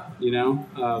 Yeah.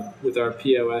 With our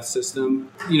POS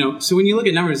system. So when you look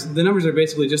at numbers, the numbers are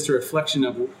basically just a reflection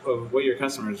of what your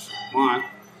customers want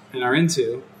and are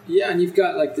into. Yeah, and you've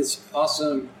got this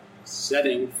awesome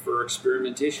setting for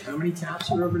experimentation. How many taps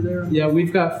are over there? Yeah,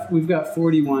 we've got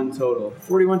 41 total.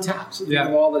 41 taps. Yeah.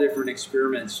 Of all the different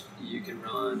experiments you can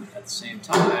run at the same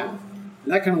time.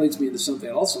 And that kind of leads me into something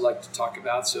I'd also like to talk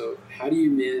about. So how do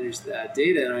you manage that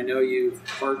data? And I know you've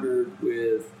partnered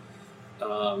with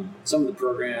some of the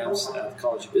programs at the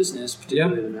College of Business,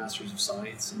 particularly the Masters of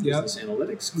Science and Business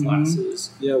Analytics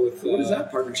classes. Yeah, with what is that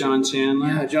partnership? John Chandler.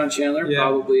 Yeah, John Chandler,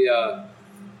 probably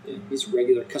he's a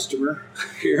regular customer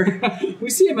here.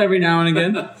 We see him every now and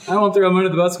again. I won't throw him under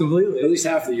the bus completely. At least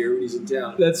half the year when he's in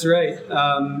town. That's right.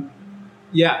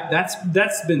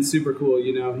 That's been super cool.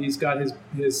 He's got his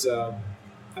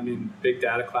big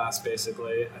data class,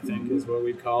 basically, I think is what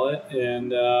we'd call it.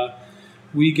 And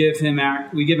we give him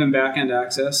back-end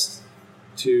access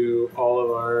to all of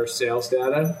our sales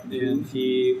data, and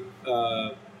he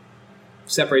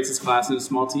separates his class into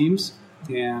small teams,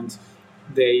 and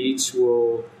they each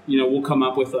will come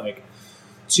up with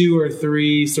 2 or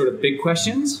 3 sort of big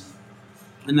questions,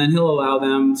 and then he'll allow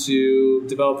them to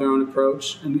develop their own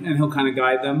approach, and he'll kind of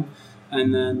guide them.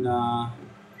 And then, at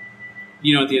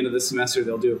the end of the semester,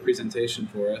 they'll do a presentation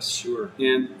for us. Sure.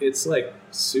 And it's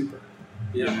super,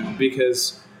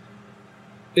 because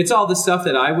it's all the stuff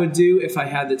that I would do if I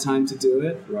had the time to do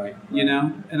it. Right.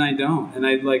 And I don't. And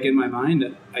I in my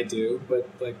mind, I do. But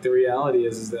the reality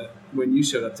is that when you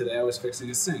showed up today, I was fixing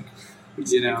a sink.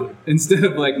 Exactly. Instead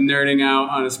of nerding out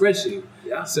on a spreadsheet.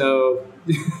 Yeah. So,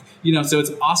 so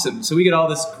it's awesome. So we get all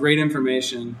this great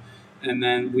information, and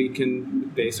then we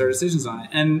can base our decisions on it.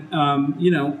 And,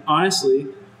 honestly,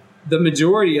 the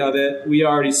majority of it, we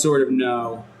already sort of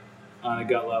know on a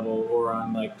gut level, or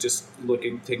on just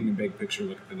taking a big picture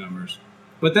look at the numbers.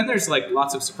 But then there's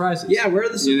lots of surprises. Yeah, where are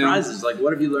the surprises?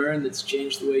 What have you learned that's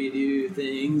changed the way you do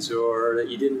things, or that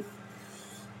you didn't?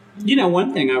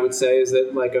 One thing I would say is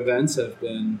that events have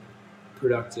been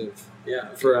productive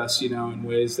for us, in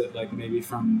ways that like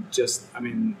from just,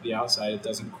 the outside, it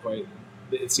doesn't quite,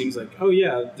 it seems like, oh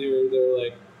yeah, they're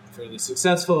like fairly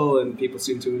successful and people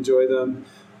seem to enjoy them.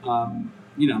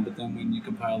 But then when you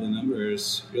compile the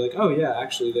numbers, you're like, oh yeah,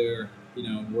 actually they're,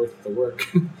 worth the work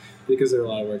because they're a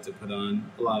lot of work to put on.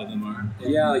 A lot of them are.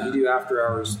 And, you do after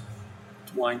hours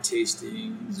wine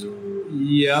tastings or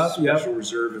special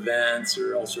reserve events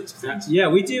or all sorts of things. Yeah,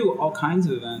 we do all kinds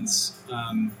of events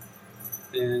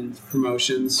and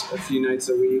promotions a few nights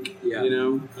a week. Yeah.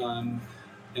 And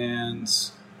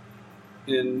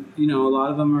a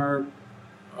lot of them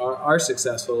are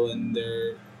successful, and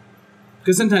they're,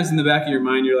 because sometimes in the back of your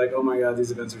mind you're like, oh my god,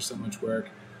 these events are so much work.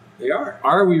 They are.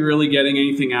 Are we really getting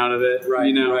anything out of it?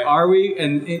 Right. Right. Are we?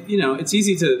 And it's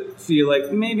easy to feel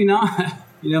like maybe not.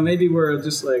 Maybe we're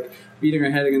just like beating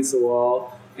our head against the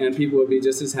wall, and people would be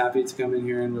just as happy to come in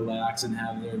here and relax and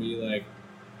have there be like,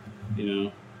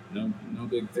 no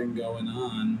big thing going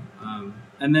on.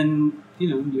 And then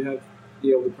you have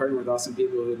be able to partner with awesome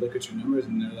people who look at your numbers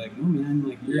and they're like, oh man,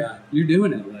 like you're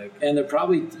doing it. Like, and they're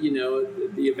probably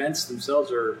the events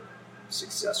themselves are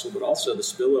successful, but also the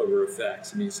spillover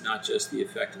effects. It's not just the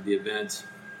effect of the event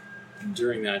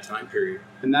during that time period.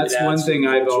 And that's one thing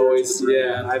I've always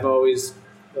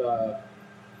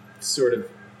sort of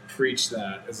preach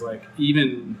that as like,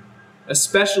 even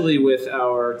especially with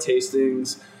our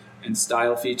tastings and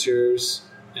style features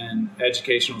and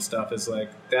educational stuff, is like,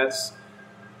 that's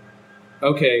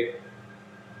okay.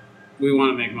 We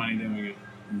want to make money doing it,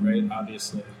 right?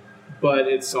 Obviously, but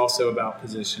it's also about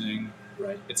positioning,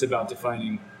 right? It's about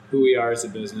defining who we are as a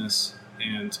business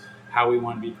and how we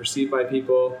want to be perceived by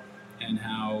people and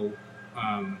how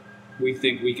we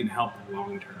think we can help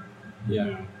long term. Yeah.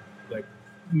 You know, like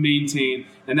maintain,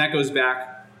 and that goes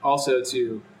back also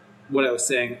to what I was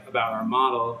saying about our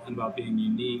model and about being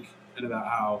unique and about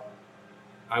how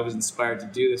I was inspired to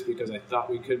do this because I thought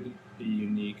we could be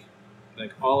unique.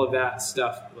 Like all of that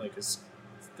stuff, like is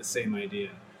the same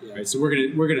idea, right? So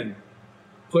we're gonna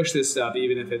push this stuff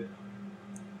even if it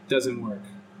doesn't work,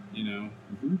 you know.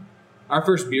 Mm-hmm. Our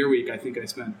first beer week, I think I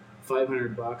spent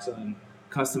 $500 on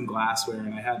custom glassware,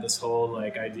 and I had this whole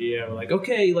like idea of like,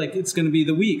 okay, like it's gonna be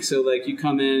the week, so like you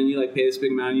come in and you like pay this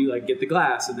big amount, and you like get the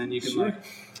glass, and then you can like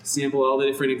sample all the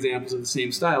different examples of the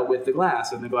same style with the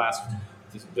glass, and the glass,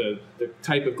 the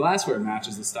type of glassware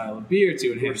matches the style of beer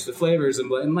to enhance the flavors,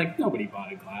 and like nobody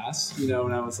bought a glass, you know.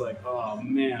 And I was like, oh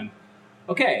man,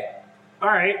 okay, all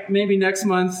right, maybe next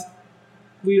month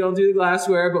we don't do the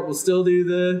glassware, but we'll still do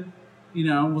the, you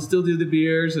know, we'll still do the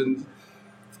beers. And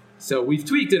so we've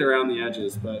tweaked it around the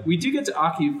edges, but we do get to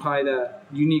occupy that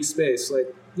unique space.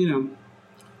 Like, you know,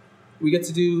 we get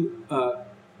to do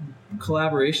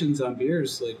collaborations on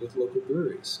beers, like with local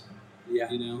breweries. Yeah.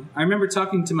 You know, I remember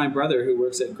talking to my brother who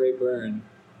works at Great Burn,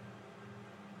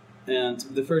 and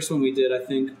the first one we did, I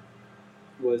think,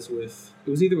 was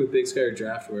either with Big Sky or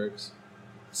Draftworks.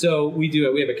 So we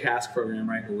have a cask program,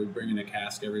 right, where we bring in a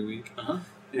cask every week. Uh-huh.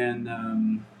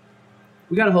 And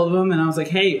we got a hold of him, and I was like,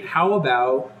 hey, how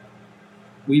about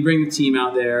we bring the team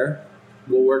out there,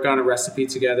 we'll work on a recipe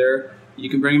together, you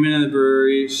can bring them into the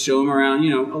brewery, show them around. You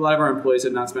know, a lot of our employees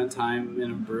have not spent time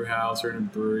in a brew house or in a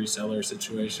brewery cellar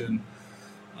situation,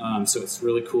 so it's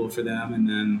really cool for them. And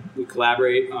then we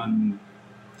collaborate on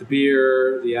the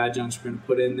beer, the adjuncts we're going to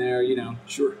put in there, you know.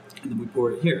 Sure. And then we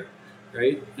pour it here.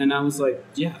 Right? And I was like,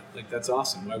 yeah, like that's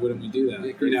awesome. Why wouldn't we do that?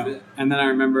 Yeah, great fit. And then I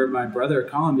remember my brother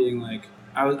Colin being like,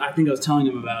 I think I was telling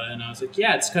him about it, and I was like,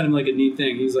 yeah, it's kind of like a neat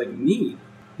thing. He's like, neat.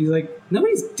 He's like,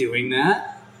 nobody's doing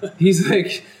that. He's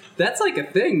like, that's like a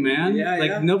thing, man. Yeah,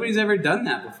 like nobody's ever done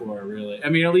that before, really. I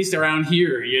mean, at least around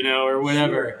here, you know, or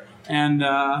whatever. Sure. And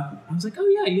I was like, oh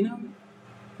yeah, you know,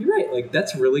 you're right. Like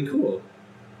that's really cool.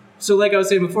 So like I was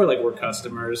saying before, like we're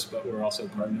customers, but we're also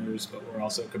partners, but we're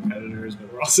also competitors,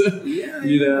 but we're also,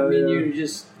 you know. I mean, you're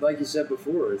just, like you said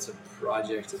before, it's a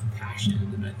project of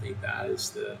passion, and I think that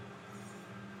is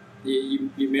you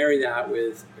marry that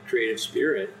with a creative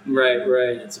spirit. Right.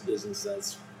 And it's a business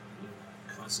that's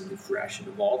constantly fresh and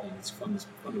evolving. It's fun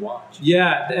to watch.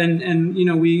 Yeah, and you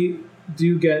know, we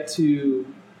do get to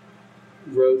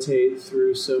rotate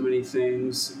through so many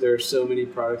things. There are so many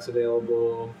products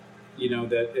available, you know,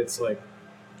 that it's like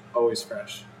always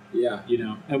fresh. Yeah. You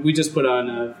know, and we just put on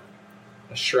a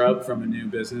shrub from a new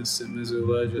business in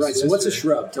Missoula. Right. So what's a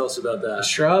shrub? Tell us about that. A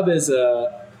shrub is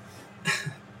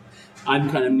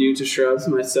I'm kind of new to shrubs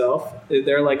myself.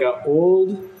 They're like an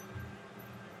old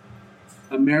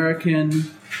American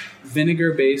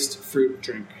vinegar-based fruit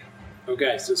drink.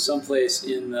 Okay, so someplace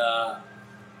in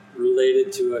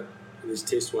related to at least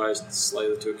taste-wise,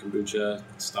 slightly to a kombucha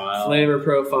style. Flavor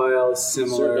profile is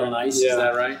similar. Served on ice, is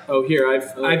that right? Oh, here,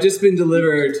 I've just been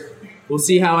delivered. We'll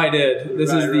see how I did.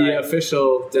 This is the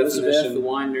official definition. Elizabeth, the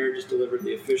wine nerd, just delivered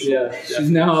the official. Yeah,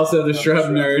 she's now also the shrub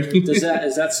nerd.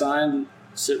 Is that sign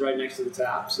sit right next to the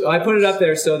tap? So I put it up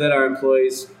there so that our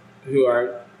employees, who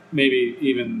are maybe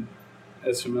even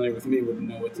as familiar with me, wouldn't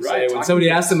know what to say when somebody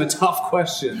asks them a tough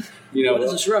question. You know, what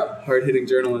is a shrub? Hard-hitting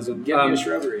journalism. Get me a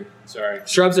shrubbery. Sorry.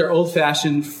 Shrubs are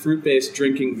old-fashioned fruit-based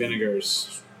drinking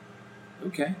vinegars.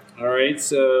 Okay. All right,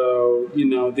 so you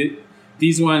know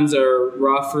these ones are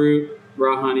raw fruit,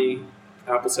 raw honey,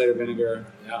 apple cider vinegar,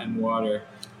 and water.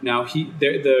 Now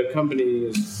the company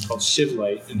is called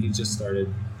Shivlight, and he just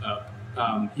started up.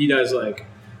 He does like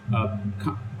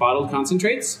bottled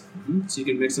concentrates, so you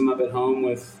can mix them up at home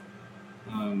with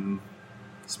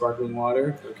sparkling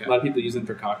water. Okay. A lot of people use them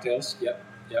for cocktails.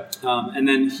 Yep. And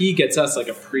then he gets us like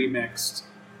a pre-mixed.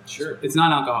 Sure. It's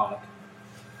non-alcoholic.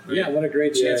 Right? Yeah, what a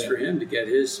great chance for him to get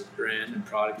his brand and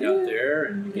product out there.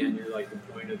 And again, you're like the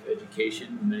point of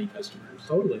education for many customers.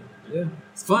 Totally. Yeah.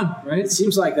 It's fun, right? It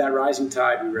seems like that rising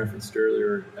tide we referenced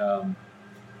earlier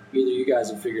either you guys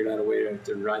have figured out a way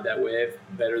to ride that wave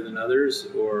better than others,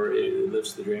 or it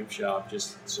lifts the Dram shop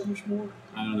just so much more.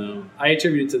 I don't know. I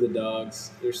attribute it to the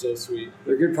dogs. They're so sweet.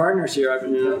 They're good partners here. I've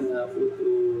been having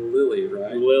Lily,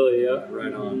 right? Lily, yeah.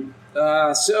 Right on.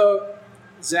 So,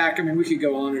 Zach, I mean, we could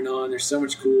go on and on. There's so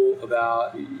much cool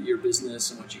about your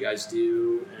business and what you guys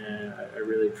do, and I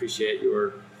really appreciate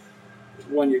the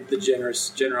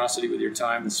generosity with your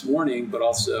time this morning, but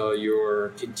also your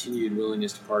continued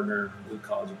willingness to partner with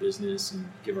College of Business and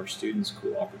give our students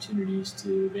cool opportunities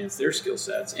to advance their skill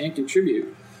sets and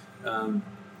contribute.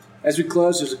 As we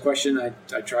close, there's a question I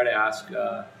try to ask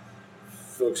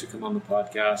folks who come on the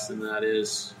podcast, and that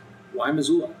is, why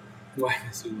Missoula? Why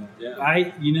Missoula? Yeah.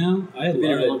 I You've love been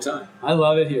here it. a long time. I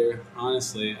love it here,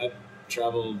 honestly. I've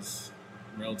traveled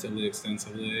relatively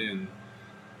extensively, and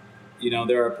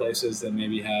there are places that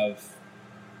maybe have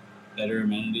better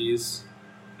amenities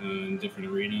in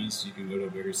different arenas. You can go to a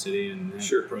bigger city and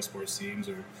have pro sports teams,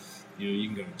 or you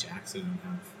can go to Jackson and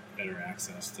have better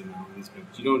access to mountains. But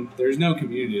there's no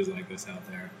communities like this out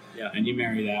there. Yeah. And you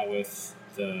marry that with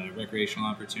the recreational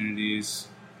opportunities,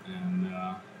 and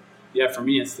for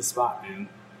me, it's the spot, man.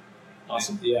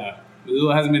 Awesome.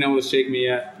 Missoula hasn't been able to shake me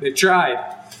yet. They tried.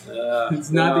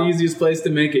 It's not the easiest place to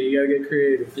make it. You got to get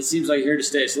creative. It seems like here to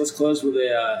stay. So let's close with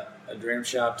a Dram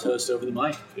Shop toast over the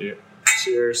mic. Yeah.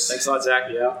 Cheers. Thanks a lot,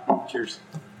 Zach. Yeah. Cheers.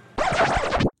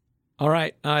 All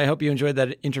right. I hope you enjoyed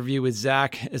that interview with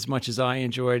Zach as much as I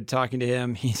enjoyed talking to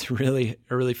him. He's really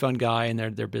a really fun guy, and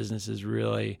their business has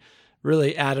really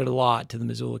added a lot to the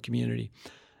Missoula community.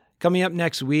 Coming up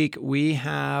next week, we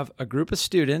have a group of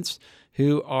students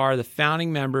who are the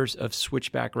founding members of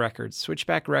Switchback Records.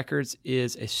 Switchback Records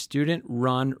is a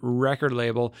student-run record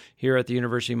label here at the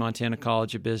University of Montana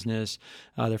College of Business.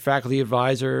 Their faculty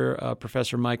advisor,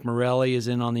 Professor Mike Morelli, is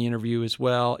in on the interview as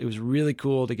well. It was really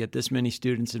cool to get this many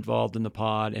students involved in the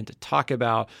pod and to talk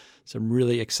about some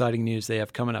really exciting news they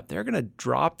have coming up. They're going to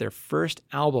drop their first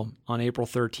album on April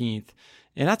 13th.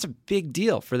 And that's a big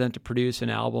deal for them to produce an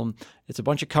album. It's a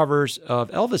bunch of covers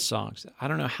of Elvis songs. I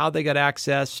don't know how they got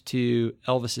access to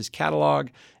Elvis's catalog.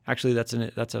 Actually, that's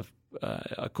a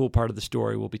cool part of the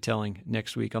story we'll be telling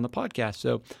next week on the podcast.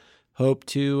 So hope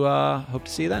to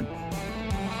see you then.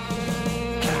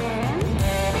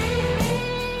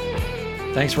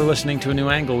 Thanks for listening to A New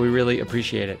Angle. We really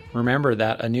appreciate it. Remember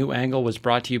that A New Angle was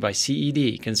brought to you by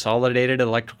CED, Consolidated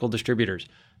Electrical Distributors.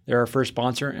 They're our first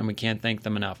sponsor, and we can't thank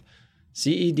them enough.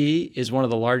 CED is one of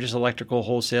the largest electrical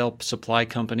wholesale supply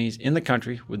companies in the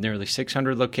country with nearly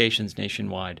 600 locations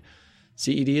nationwide.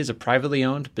 CED is a privately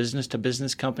owned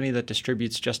business-to-business company that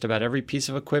distributes just about every piece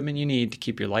of equipment you need to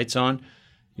keep your lights on,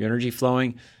 your energy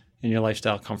flowing, and your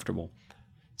lifestyle comfortable.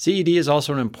 CED is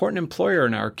also an important employer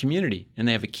in our community, and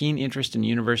they have a keen interest in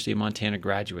University of Montana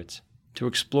graduates. To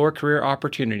explore career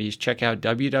opportunities, check out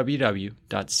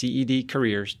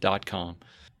www.cedcareers.com.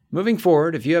 Moving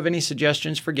forward, if you have any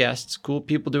suggestions for guests, cool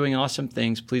people doing awesome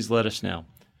things, please let us know.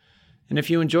 And if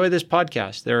you enjoy this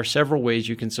podcast, there are several ways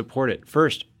you can support it.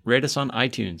 First, rate us on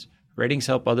iTunes. Ratings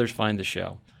help others find the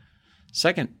show.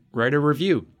 Second, write a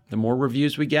review. The more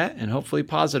reviews we get, and hopefully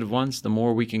positive ones, the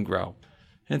more we can grow.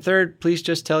 And third, please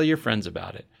just tell your friends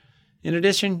about it. In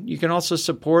addition, you can also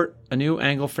support A New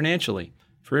Angle financially.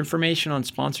 For information on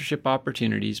sponsorship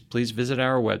opportunities, please visit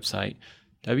our website,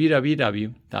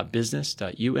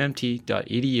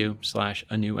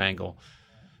 www.business.umt.edu/anewangle.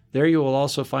 There you will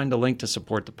also find a link to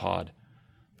support the pod.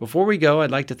 Before we go, I'd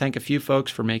like to thank a few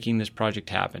folks for making this project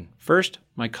happen. First,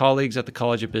 my colleagues at the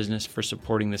College of Business for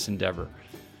supporting this endeavor.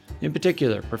 In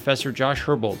particular, Professor Josh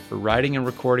Herbold for writing and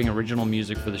recording original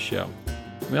music for the show.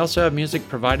 We also have music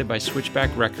provided by Switchback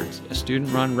Records, a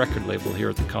student-run record label here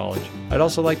at the college. I'd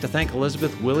also like to thank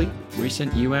Elizabeth Willey,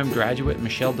 recent graduate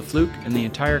Michelle DeFluke, and the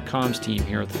entire comms team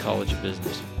here at the College of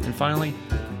Business. And finally,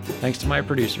 thanks to my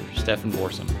producer, Stefan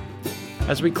Borsum.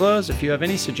 As we close, if you have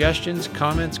any suggestions,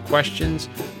 comments, questions,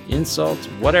 insults,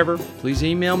 whatever, please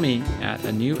email me at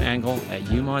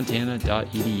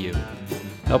anewangle@umontana.edu.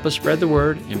 Help us spread the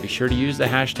word, and be sure to use the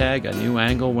hashtag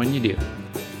 #AnewAngle when you do.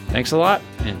 Thanks a lot,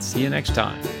 and see you next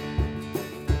time.